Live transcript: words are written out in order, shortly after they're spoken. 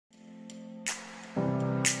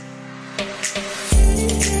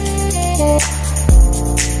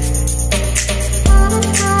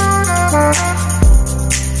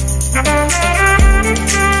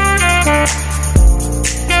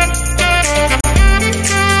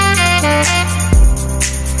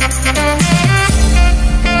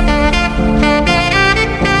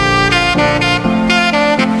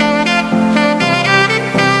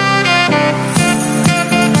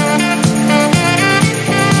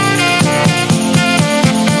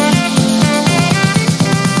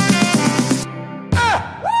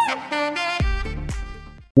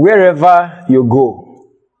Wherever you go,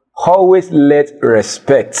 always let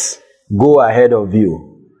respect go ahead of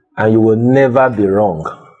you, and you will never be wrong.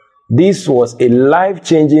 This was a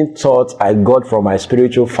life-changing thought I got from my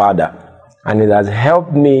spiritual father, and it has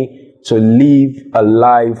helped me to live a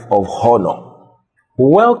life of honor.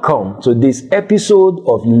 Welcome to this episode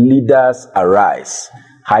of Leaders Arise.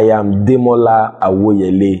 I am Demola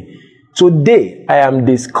Awoyele. Today, I am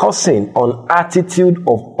discussing on Attitude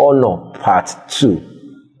of Honor Part 2.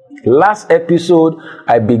 Last episode,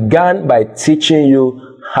 I began by teaching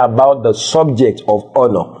you about the subject of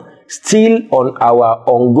honor, still on our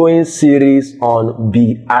ongoing series on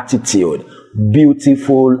Beatitude,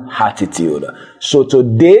 beautiful attitude. So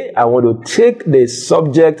today, I want to take the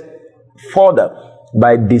subject further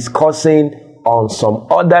by discussing on some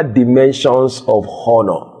other dimensions of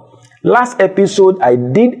honor. Last episode, I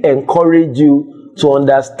did encourage you to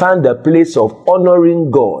understand the place of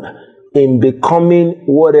honoring God in becoming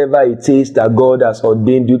whatever it is that God has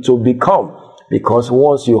ordained you to become. Because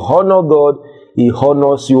once you honor God, He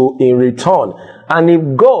honors you in return. And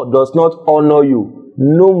if God does not honor you,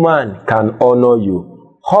 no man can honor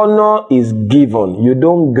you. Honor is given. You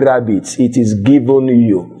don't grab it. It is given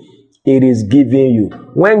you. It is given you.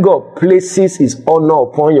 When God places His honor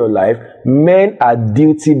upon your life, men are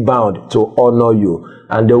duty bound to honor you.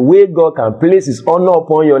 And the way God can place His honor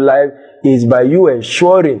upon your life is by you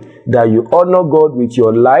ensuring that you honor God with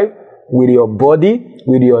your life, with your body,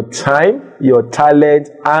 with your time, your talent,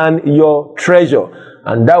 and your treasure.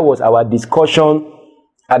 And that was our discussion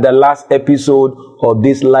at the last episode of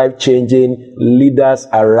this life-changing Leaders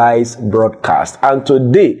Arise broadcast. And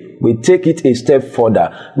today, we take it a step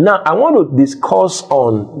further. Now, I want to discuss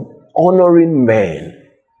on honoring men.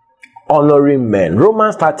 Honoring men.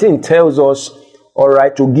 Romans 13 tells us, all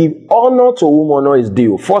right, to give honor to whom honor is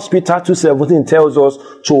due. 1 Peter 2:17 tells us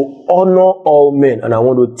to honor all men. And I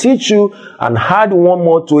want to teach you and add one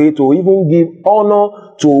more to it, to even give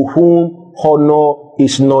honor to whom honor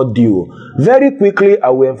is not due. Very quickly, I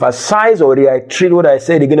will emphasize or reiterate what I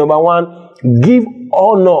said again. Number one, give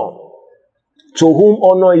honor to whom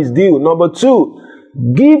honor is due. Number two,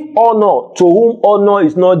 give honor to whom honor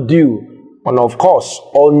is not due. And of course,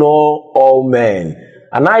 honor all men.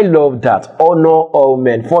 And I love that. Honor all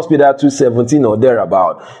men. 1 Peter 2:17 or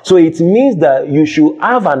thereabout. So it means that you should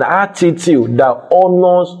have an attitude that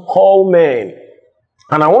honors all men.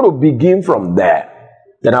 And I want to begin from there.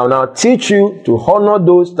 Then I will now teach you to honor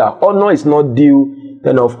those that honor is not due.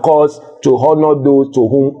 Then of course, to honor those to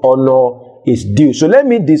whom honor is due. So let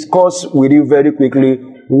me discuss with you very quickly,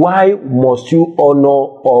 why must you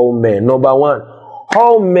honor all men? Number one,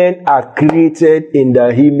 all men are created in the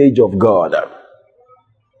image of God.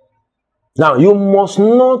 Now, you must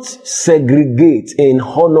not segregate in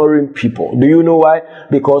honoring people. Do you know why?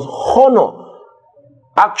 Because honor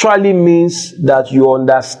actually means that you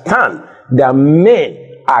understand that men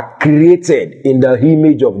are created in the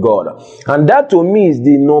image of God. And that to me is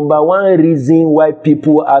the number one reason why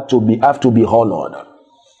people have to be honored.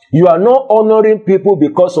 You are not honoring people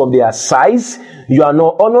because of their size. You are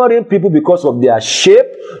not honoring people because of their shape.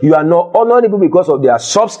 You are not honoring people because of their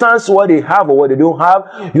substance, what they have or what they don't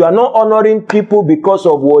have. You are not honoring people because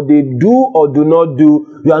of what they do or do not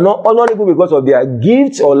do. You are not honoring people because of their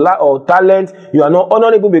gifts or talent. You are not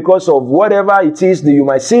honoring people because of whatever it is that you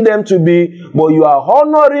might see them to be. But you are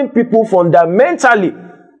honoring people fundamentally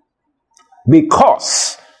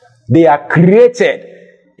because they are created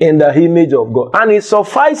in the image of God. And it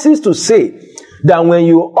suffices to say that when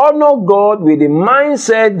you honor God with the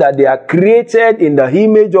mindset that they are created in the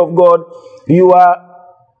image of God, you are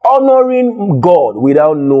honoring God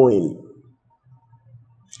without knowing.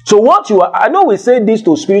 So what you are, I know we say this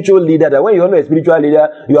to spiritual leaders, that when you honor a spiritual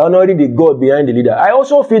leader, you are honoring the God behind the leader. I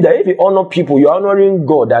also feel that if you honor people, you are honoring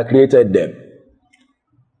God that created them.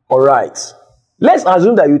 Alright. Let's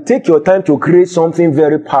assume that you take your time to create something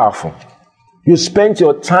very powerful. You spent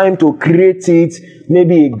your time to create it,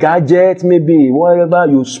 maybe a gadget, maybe whatever.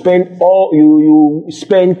 You spend you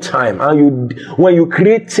spend time, and when you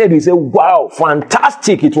created, you say, "Wow,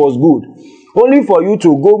 fantastic! It was good." Only for you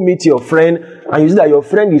to go meet your friend, and you see that your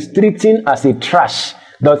friend is treating as a trash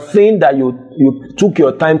the thing that you took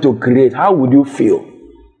your time to create, how would you feel?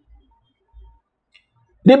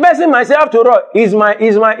 The person myself to all is my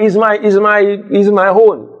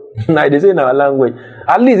own. Like they say in our language.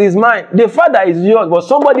 At least it's mine. The Father is yours, but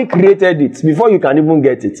somebody created it before you can even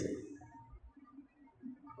get it.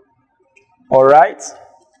 Alright?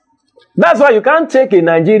 That's why you can't take a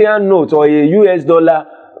Nigerian note or a US dollar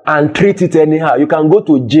and treat it anyhow. You can go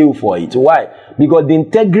to jail for it. Why? Because the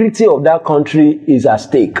integrity of that country is at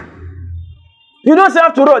stake. You don't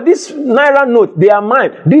have to roll. This Naira note, they are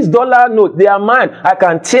mine. This dollar note, they are mine. I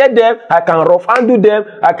can tear them. I can rough handle them.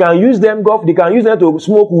 I can use them golf. They can use them to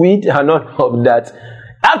smoke weed and all of that.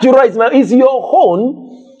 After all, it's your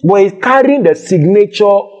own, but it's carrying the signature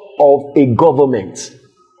of a government.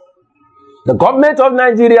 The government of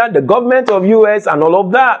Nigeria, the government of US, and all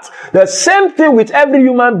of that. The same thing with every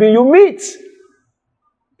human being you meet.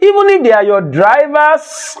 Even if they are your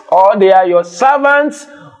drivers, or they are your servants,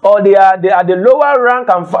 or they are the lower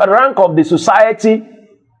rank of the society,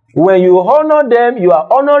 when you honor them, you are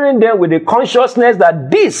honoring them with the consciousness that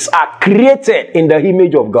these are created in the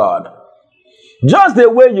image of God. Just the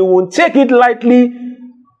way you won't take it lightly,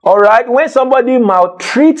 all right, when somebody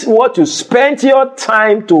maltreats what you spent your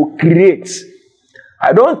time to create,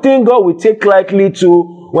 I don't think God will take lightly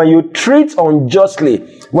to when you treat unjustly,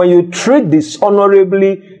 when you treat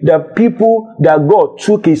dishonorably the people that God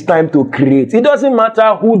took his time to create. It doesn't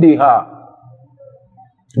matter who they are.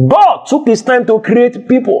 God took his time to create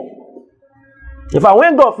people.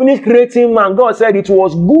 When God finished creating man, God said it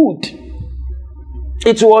was good.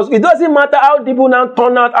 It doesn't matter how people now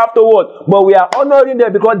turn out afterward, but we are honoring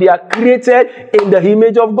them because they are created in the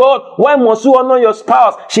image of God. Why must you honor your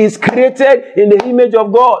spouse? She is created in the image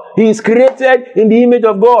of God. He is created in the image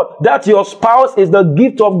of God. That your spouse is the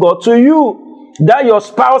gift of God to you. That your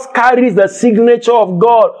spouse carries the signature of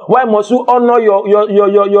God. Why must you honor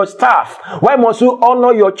your staff? Why must you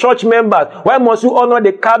honor your church members? Why must you honor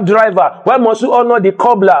the cab driver? Why must you honor the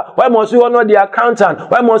cobbler? Why must you honor the accountant?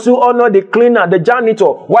 Why must you honor the cleaner, the janitor?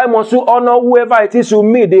 Why must you honor whoever it is you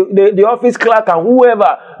meet, the office clerk and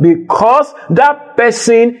whoever? Because that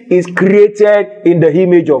person is created in the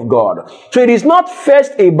image of God. So it is not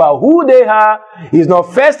first about who they are. It's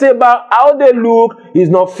not first about how they look. It's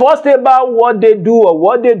not first about what they do or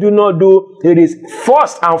what they do not do. It is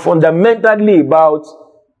first and fundamentally about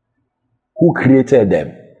who created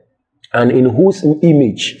them and in whose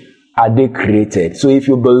image are they created. So if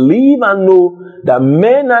you believe and know that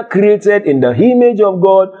men are created in the image of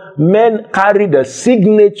God, men carry the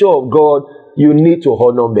signature of God, you need to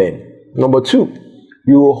honor men. Number two,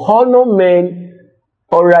 you honor men,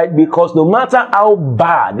 all right, because no matter how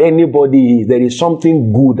bad anybody is, there is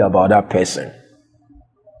something good about that person.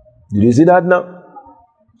 Did you see that now?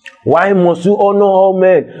 Why must you honor all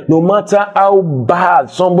men? No matter how bad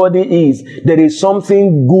somebody is, there is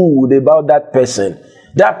something good about that person.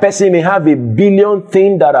 That person may have a billion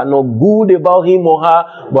things that are not good about him or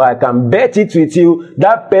her, but I can bet it with you,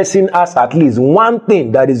 that person has at least one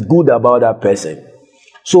thing that is good about that person.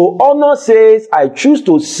 So honor says, I choose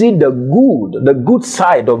to see the good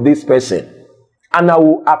side of this person. And I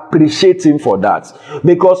will appreciate him for that.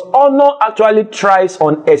 Because honor actually thrives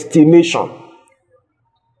on estimation.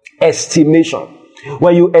 Estimation.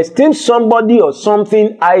 When you esteem somebody or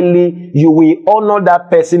something highly, you will honor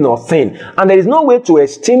that person or thing. And there is no way to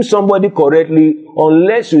esteem somebody correctly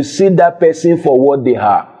unless you see that person for what they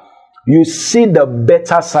are. You see the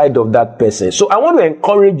better side of that person. So I want to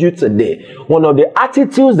encourage you today. One of the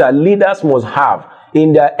attitudes that leaders must have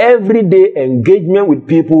in their everyday engagement with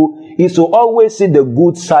people is to always see the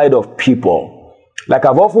good side of people. Like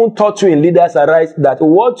I've often taught you in Leaders Arise that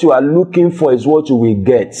what you are looking for is what you will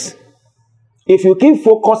get. If you keep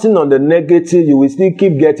focusing on the negative, you will still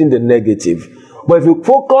keep getting the negative. But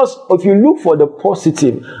if you look for the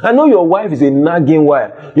positive, I know your wife is a nagging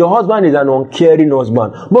wife. Your husband is an uncaring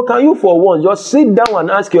husband. But can you for once just sit down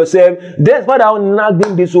and ask yourself, despite how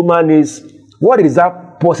nagging this woman is, what is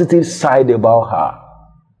that positive side about her?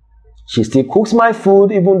 She still cooks my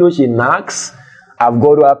food even though she nags. I've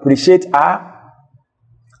got to appreciate her.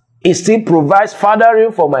 He still provides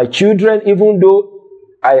fathering for my children even though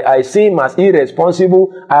I see him as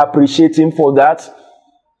irresponsible. I appreciate him for that.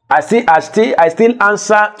 I still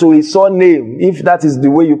answer to his son name, if that is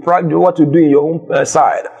the way you practice what you do in your own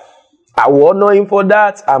side. I will honor him for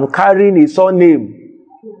that. I'm carrying his son name.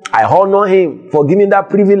 I honor him for giving that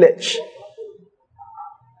privilege.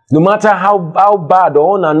 No matter how bad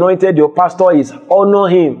or unanointed your pastor is, honor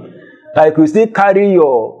him. Like you still carry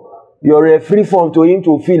your referee form to him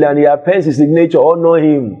to fill and he appends his signature, honor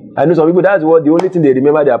him. I know some people, that's what the only thing they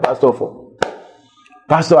remember their pastor for.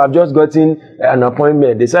 Pastor, I've just gotten an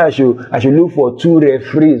appointment. They said I should look for 2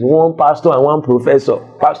 referees, 1 pastor and 1 professor.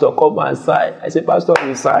 Pastor, come and sign. I said, Pastor,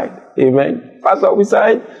 we sign. Amen. Pastor, we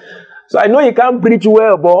sign. So I know he can't preach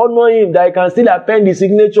well, but honor him that he can still append the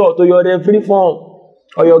signature to your referee form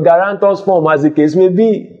or your guarantor's form, as the case may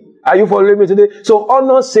be. Are you following me today? So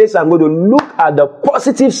honor says, I'm going to look at the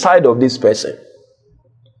positive side of this person.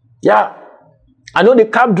 Yeah. I know the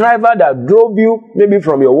cab driver that drove you maybe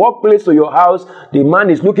from your workplace to your house. The man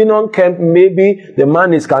is looking unkempt, maybe. The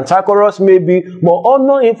man is cantankerous, maybe. But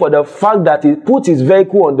honor him for the fact that he put his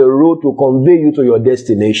vehicle on the road to convey you to your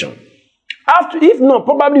destination. If not,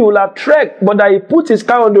 probably he will have trekked, but that he put his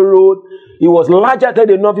car on the road. He was larger than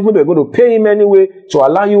enough people were going to pay him anyway to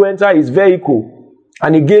allow you enter his vehicle.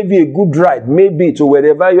 And he gave you a good ride, maybe to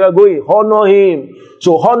wherever you are going. Honor him.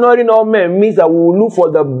 So honoring all men means that we will look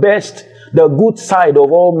for the best, the good side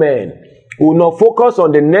of all men. We will not focus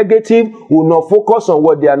on the negative. We will not focus on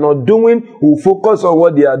what they are not doing. We will focus on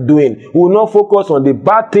what they are doing. We will not focus on the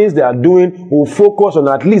bad things they are doing. We will focus on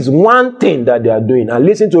at least one thing that they are doing. And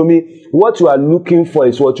listen to me, what you are looking for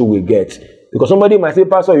is what you will get. Because somebody might say,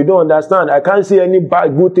 Pastor, you don't understand. I can't see any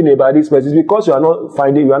bad good thing about this person. It's because you are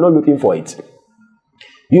not looking for it.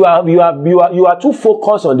 You are too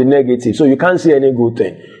focused on the negative, so you can't see any good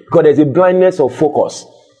thing. Because there's a blindness of focus.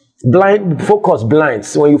 Focus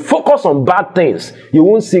blinds. When you focus on bad things, you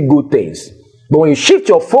won't see good things. But when you shift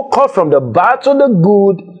your focus from the bad to the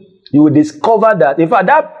good, you will discover that, in fact,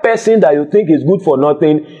 that person that you think is good for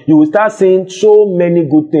nothing, you will start seeing so many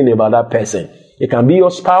good things about that person. It can be your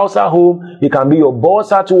spouse at home. It can be your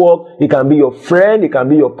boss at work. It can be your friend. It can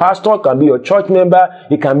be your pastor. It can be your church member.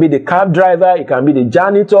 It can be the cab driver. It can be the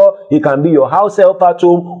janitor. It can be your house helper at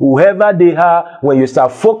home. Whoever they are, when you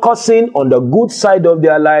start focusing on the good side of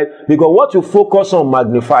their life, because what you focus on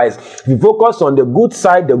magnifies. If you focus on the good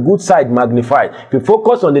side magnifies. If you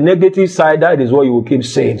focus on the negative side, that is what you will keep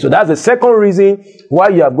saying. So that's the second reason why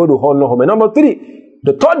you have got to honor men. Number 3,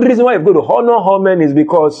 the third reason why you've got to honor men is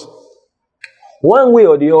because one way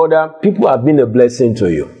or the other, people have been a blessing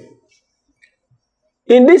to you.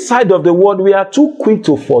 In this side of the world, we are too quick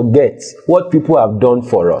to forget what people have done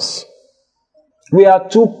for us. We are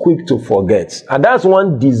too quick to forget. And that's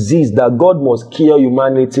one disease that God must cure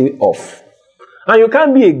humanity of. And you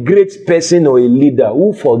can't be a great person or a leader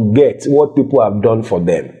who forgets what people have done for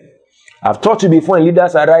them. I've taught you before in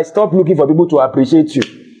Leaders Arise, stop looking for people to appreciate you.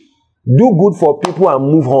 Do good for people and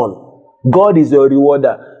move on. God is your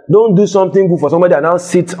rewarder. Don't do something good for somebody and now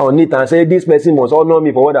sit on it and say, this person must honor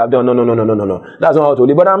me for what I've done. No. That's not how to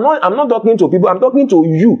live. But I'm not talking to people. I'm talking to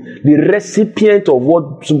you, the recipient of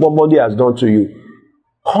what somebody has done to you.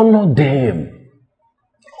 Honor them.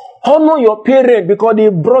 Honor your parents because they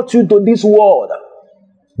brought you to this world.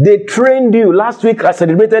 They trained you. Last week, I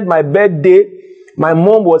celebrated my birthday. My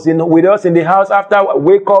mom was with us in the house. After I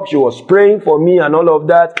wake up, she was praying for me and all of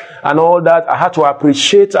that. I had to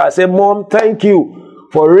appreciate her. I said, Mom, thank you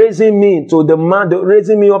for raising me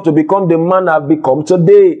raising me up to become the man I've become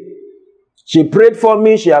today. She prayed for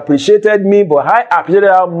me, she appreciated me, but I appreciated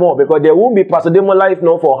her more because there won't be Pastor Demola if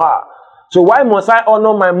not for her. So why must I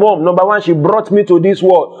honor my mom? Number 1, she brought me to this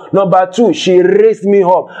world. Number 2, she raised me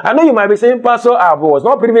up. I know you might be saying, Pastor, I was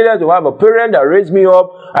not privileged to have a parent that raised me up.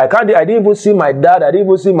 I didn't even see my dad. I didn't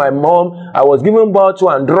even see my mom. I was given birth to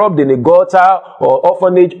and dropped in a gutter or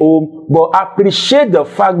orphanage home. But appreciate the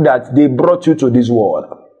fact that they brought you to this world.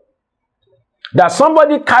 That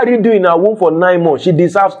somebody carried you in a womb for 9 months. She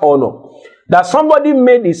deserves honor. That somebody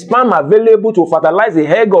made his sperm available to fertilize the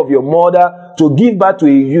egg of your mother to give birth to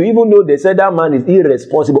you, even though they said that man is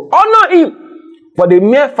irresponsible. Honor him for the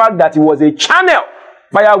mere fact that he was a channel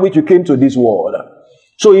via which you came to this world.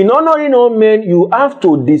 So in honoring all men, you have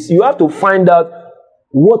to find out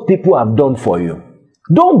what people have done for you.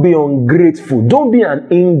 Don't be ungrateful. Don't be an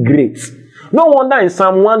ingrate. No wonder in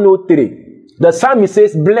Psalm 103, the psalmist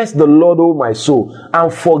says, bless the Lord, O my soul,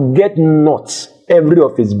 and forget not every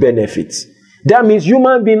of his benefits. That means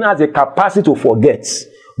human being has a capacity to forget.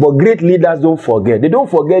 But great leaders don't forget. They don't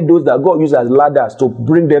forget those that God uses as ladders to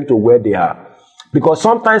bring them to where they are. Because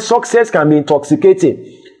sometimes success can be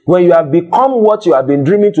intoxicating. When you have become what you have been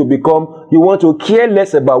dreaming to become, you want to care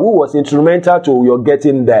less about who was instrumental to your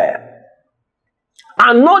getting there.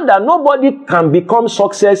 And know that nobody can become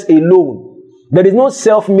success alone. There is no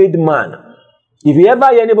self-made man. If you ever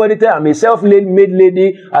hear anybody tell, I'm a self-made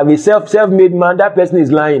lady, I'm a self-made man, that person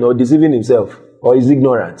is lying or deceiving himself or is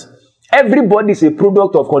ignorant. Everybody is a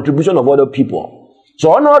product of contribution of other people.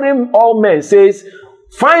 So honoring all men says,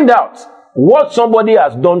 find out what somebody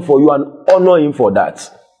has done for you and honor him for that.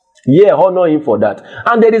 Yeah, honor him for that.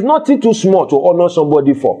 And there is nothing too small to honor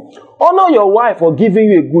somebody for. Honor your wife for giving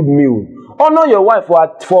you a good meal. Honor your wife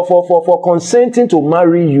for consenting to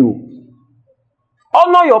marry you.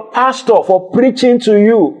 Honor your pastor for preaching to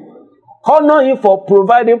you. Honor him for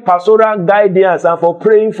providing pastoral guidance and for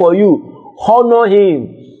praying for you. Honor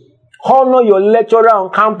him. Honor your lecturer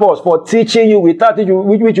on campus for teaching you without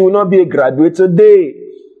which you will not be a graduate today.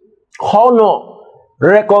 Honor.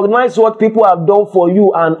 Recognize what people have done for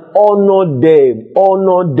you and honor them.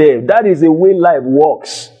 Honor them. That is the way life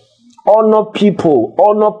works. Honor people.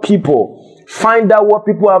 Honor people. Find out what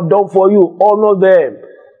people have done for you. Honor them.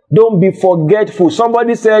 Don't be forgetful.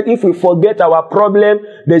 Somebody said if we forget our problem,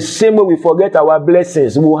 the same way we forget our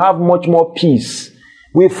blessings, we'll have much more peace.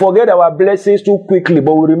 We forget our blessings too quickly,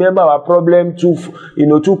 but we remember our problem too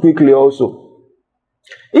quickly also.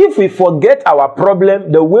 If we forget our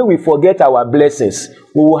problem the way we forget our blessings,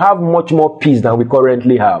 we will have much more peace than we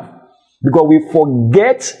currently have. Because we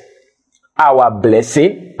forget our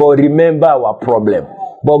blessing, but remember our problem.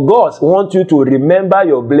 But God wants you to remember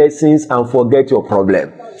your blessings and forget your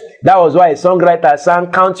problem. That was why a songwriter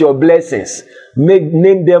sang, count your blessings,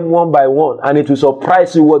 name them one by one, and it will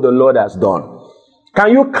surprise you what the Lord has done.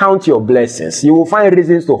 Can you count your blessings? You will find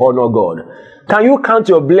reasons to honor God. Can you count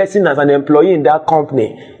your blessing as an employee in that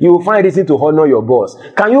company? You will find reason to honor your boss.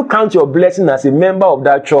 Can you count your blessing as a member of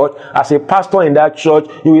that church, as a pastor in that church?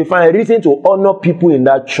 You will find reason to honor people in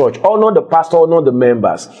that church. Honor the pastor, honor the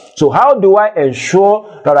members. So how do I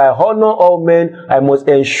ensure that I honor all men? I must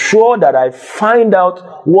ensure that I find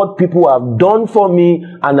out what people have done for me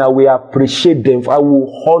and I will appreciate them. I will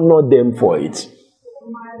honor them for it.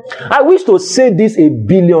 I wish to say this a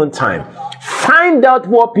billion times. Find out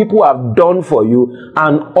what people have done for you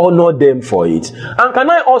and honor them for it. And can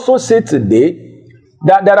I also say today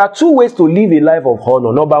that there are two ways to live a life of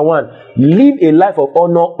honor. Number one, live a life of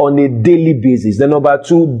honor on a daily basis. Then number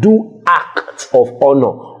two, do acts of honor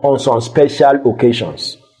on some special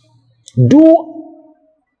occasions.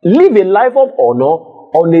 Live a life of honor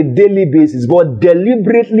on a daily basis, but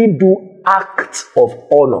deliberately do acts of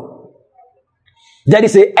honor. There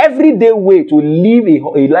is an everyday way to live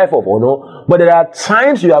a life of honor, but there are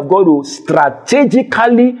times you have got to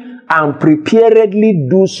strategically and preparedly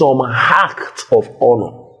do some acts of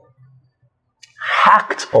honor.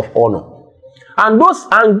 Acts of honor. And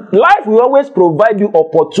life will always provide you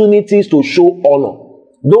opportunities to show honor.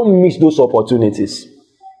 Don't miss those opportunities.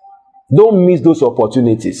 Don't miss those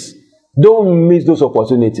opportunities. Don't miss those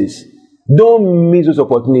opportunities. Don't miss those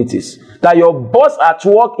opportunities. That your boss at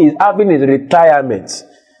work is having his retirement.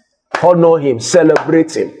 Honor him.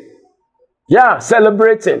 Celebrate him. Yeah,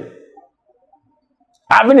 celebrate him.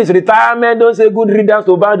 Having his retirement, don't say good riddance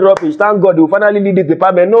to bad rubbish. Thank God you finally lead this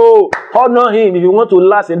department. No, honor him if you want to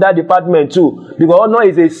last in that department too. Because honor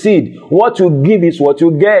is a seed. What you give is what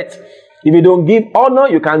you get. If you don't give honor,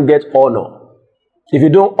 you can't get honor. If you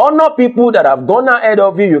don't honor people that have gone ahead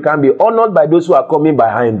of you, you can be honored by those who are coming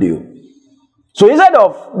behind you. So instead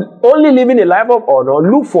of only living a life of honor,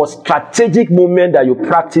 look for strategic moments that you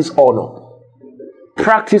practice honor.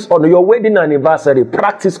 Practice honor. Your wedding anniversary,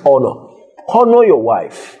 practice honor. Honor your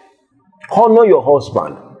wife. Honor your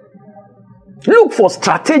husband. Look for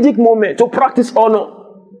strategic moments to practice honor.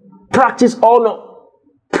 Practice honor.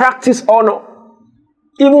 Practice honor.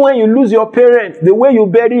 Even when you lose your parents, the way you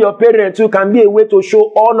bury your parents too can be a way to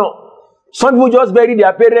show honor. Some people just bury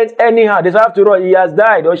their parents anyhow. They say, after all, he has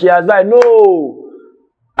died or she has died. No.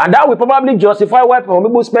 And that will probably justify why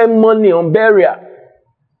people spend money on burial.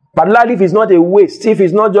 But life is not a waste. If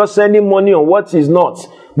it's not just sending money on what is not.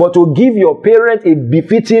 But to give your parents a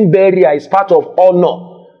befitting burial is part of honor.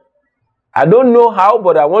 I don't know how,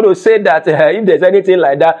 but I want to say that if there's anything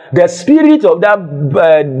like that, the spirit of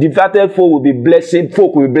that departed folk will be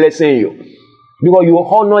blessing you. Because you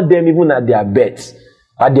honor them even at their death.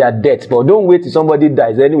 At their death. But don't wait till somebody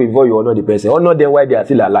dies anyway before you honor the person. Honor them while they are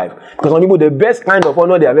still alive. Because some people, the best kind of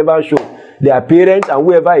honor they have ever shown, their parents and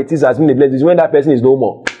whoever it is has been blessed, is when that person is no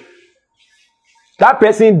more. That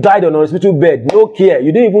person died on a hospital bed. No care.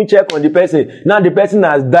 You didn't even check on the person. Now the person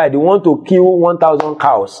has died. You want to kill 1,000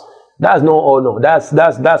 cows. That's no honor.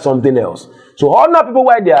 That's something else. So honor people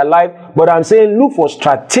while they are alive. But I'm saying look for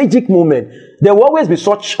strategic moments. There will always be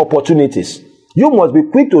such opportunities. You must be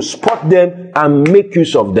quick to spot them and make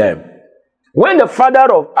use of them. When the father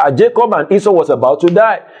of Jacob and Esau was about to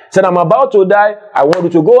die, said, I'm about to die. I want you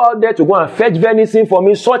to go out there to go and fetch venison for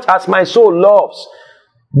me, such as my soul loves.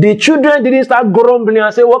 The children didn't start grumbling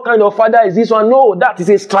and say, what kind of father is this one? No, that is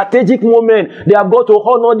a strategic moment. They have got to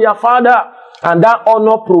honor their father. And that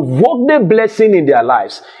honor provoked a blessing in their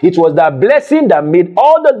lives. It was that blessing that made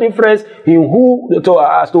all the difference in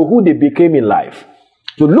as to who they became in life.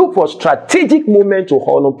 To look for strategic moments to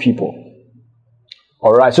honor people.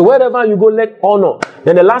 Alright, so wherever you go, let honor.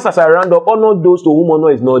 Then the last, as I round up, honor those to whom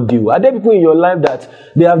honor is not due. Are there people in your life that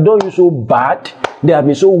they have done you so bad? They have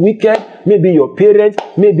been so wicked? Maybe your parents,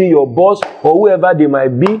 maybe your boss, or whoever they might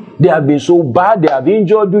be. They have been so bad, they have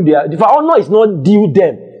injured you. If honor is not due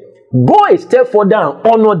them, go a step further and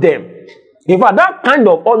honor them. In fact, that kind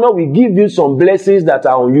of honor will give you some blessings that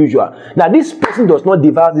are unusual. Now, this person does not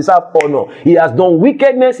deserve honor. He has done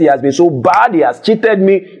wickedness. He has been so bad. He has cheated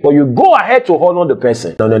me. But you go ahead to honor the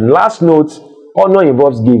person. On the last note, honor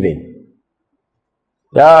involves giving.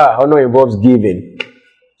 Yeah, honor involves giving.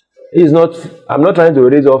 I'm not trying to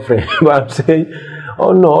raise offering, but I'm saying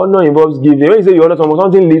honor involves giving. When you say you honor someone,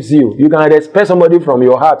 something leaves you. You can respect somebody from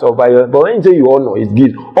your heart or by your, but when you say you honor, it's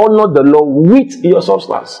give. Honor the Lord with your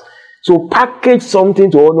substance. So package something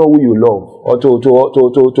to honor who you love, or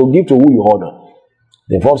to give to who you honor.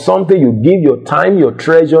 Therefore, something you give your time, your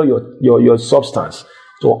treasure, your substance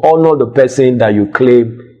to honor the person that you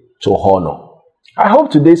claim to honor. I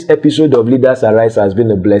hope today's episode of Leaders Arise has been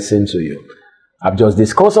a blessing to you. I've just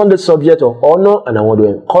discussed on the subject of honor, and I want to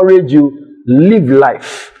encourage you, live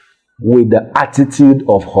life with the attitude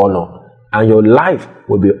of honor, and your life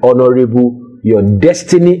will be honorable. Your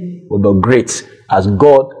destiny will be great as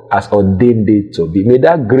God has ordained it to be. May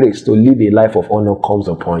that grace to live a life of honor come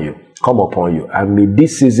upon you, and may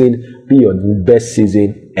this season be your best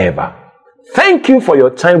season ever. Thank you for your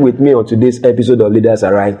time with me on today's episode of Leaders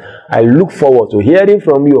Arise. I look forward to hearing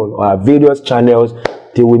from you on our various channels.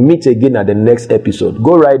 Till we meet again at the next episode.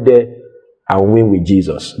 Go right there and win with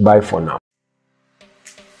Jesus. Bye for now.